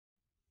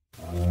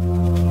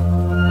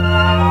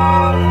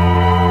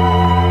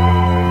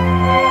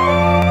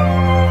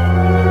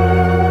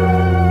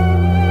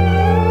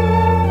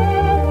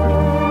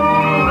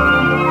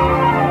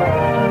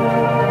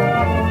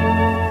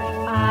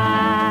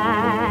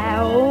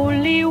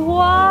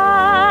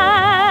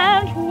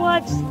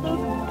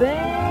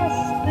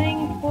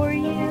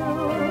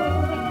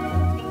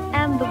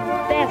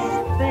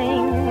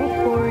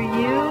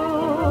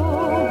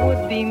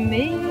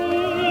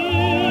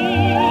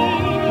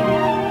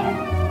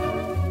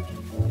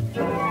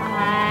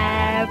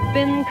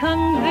been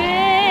convinced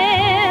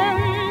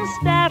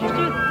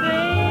after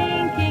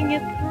thinking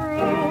it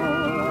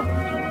through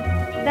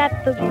that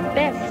the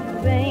best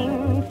thing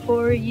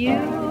for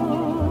you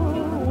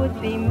would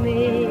be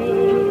me.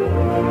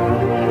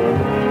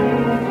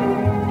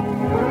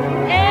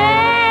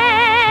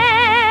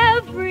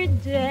 Every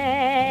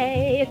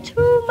day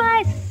to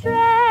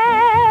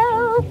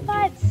myself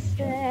I'd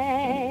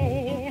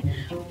say,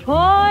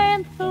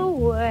 point the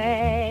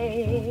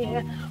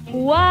way,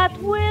 what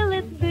will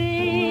it be?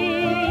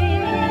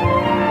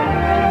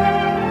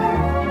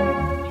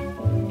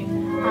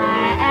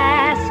 I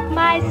ask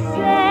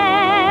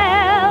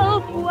myself,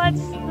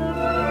 what's the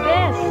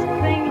best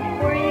thing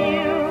for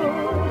you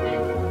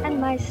and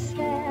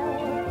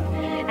myself?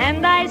 And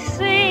I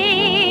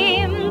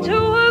seem to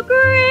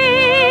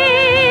agree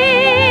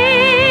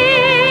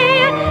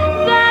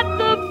that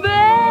the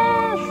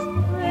best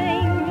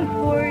thing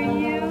for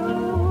you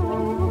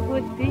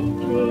would be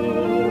me.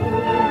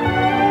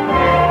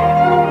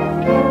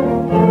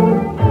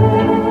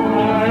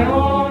 I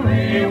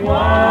only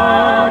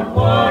want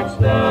what's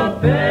the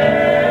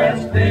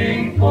best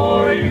thing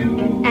for you.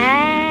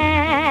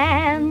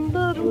 And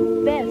the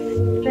best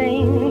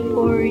thing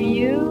for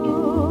you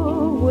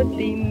would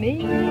be me.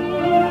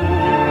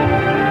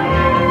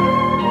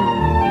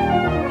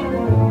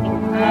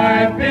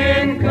 I've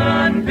been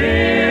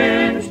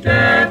convinced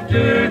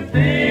after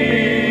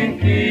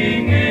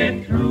thinking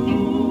it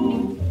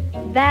through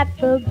That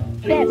the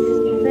best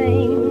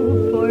thing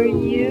for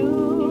you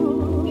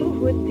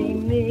would be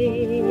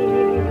me.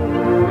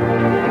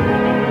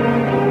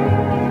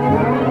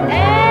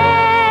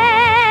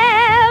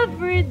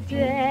 Every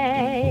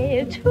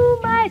day to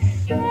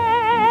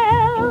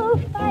myself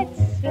I'd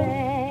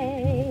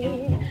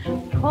say,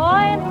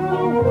 point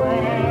the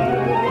way,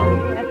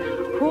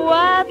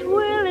 what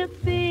will it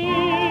be?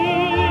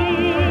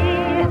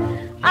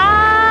 I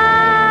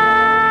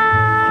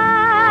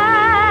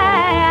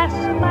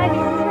ask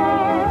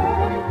myself,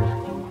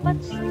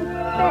 what's the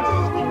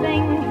best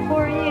thing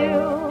for you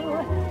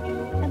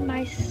and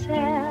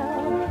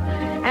myself?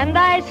 And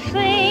I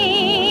sing